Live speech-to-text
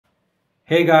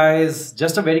Hey guys,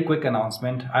 just a very quick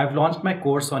announcement. I've launched my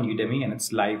course on Udemy and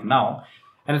it's live now.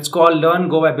 And it's called Learn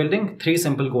Go by Building 3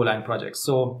 Simple Golang Projects.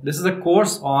 So this is a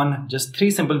course on just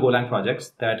 3 simple Golang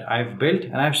projects that I've built,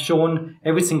 and I've shown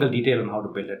every single detail on how to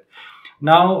build it.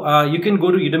 Now, you can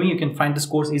go to Udemy, you can find this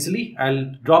course easily.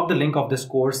 I'll drop the link of this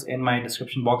course in my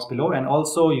description box below. And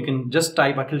also you can just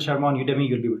type Akhil Sharma on Udemy,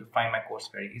 you'll be able to find my course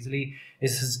very easily.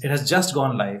 It has just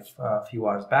gone live a few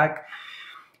hours back.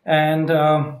 And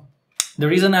the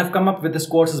reason I've come up with this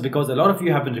course is because a lot of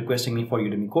you have been requesting me for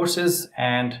Udemy courses,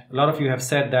 and a lot of you have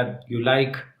said that you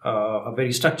like a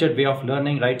very structured way of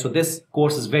learning, right? So this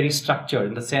course is very structured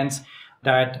in the sense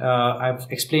that I've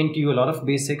explained to you a lot of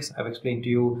basics. I've explained to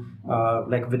you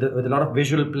like with a lot of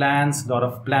visual plans, a lot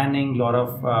of planning, a lot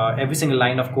of every single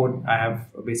line of code I have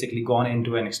basically gone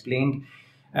into and explained.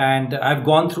 And I've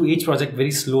gone through each project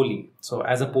very slowly. So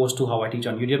as opposed to how I teach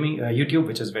on Udemy, YouTube,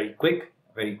 which is very quick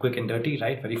and dirty,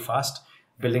 right? Very fast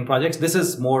building projects. This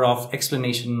is more of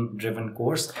explanation driven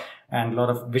course, and a lot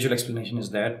of visual explanation is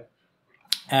there.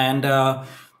 And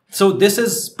so this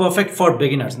is perfect for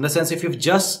beginners in the sense, if you've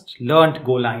just learned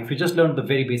Golang, if you just learned the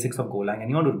very basics of Golang and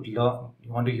you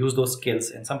want to use those skills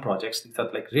in some projects, these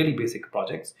are like really basic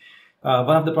projects.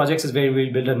 One of the projects is where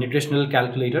we'll build a nutritional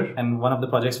calculator, and one of the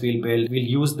projects we'll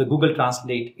use the Google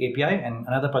Translate API, and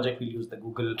another project we'll use the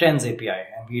Google Trends API,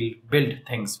 and we'll build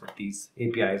things with these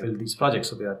APIs, build these projects.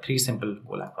 So there are 3 simple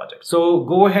Golang projects. So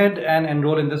go ahead and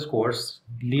enroll in this course.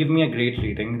 Leave me a great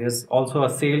rating. There's also a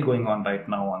sale going on right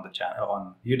now on the channel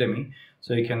on Udemy,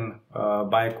 so you can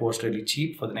buy a course really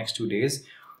cheap for the next 2 days.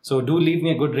 So do leave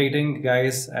me a good rating,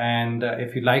 guys. And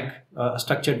if you like a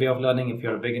structured way of learning, if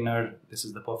you're a beginner, this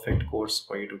is the perfect course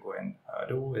for you to go and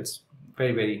do. It's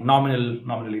very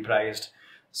nominally priced.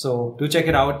 So do check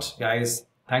it out, guys.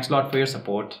 Thanks a lot for your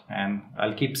support, and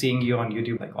I'll keep seeing you on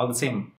YouTube like all the same.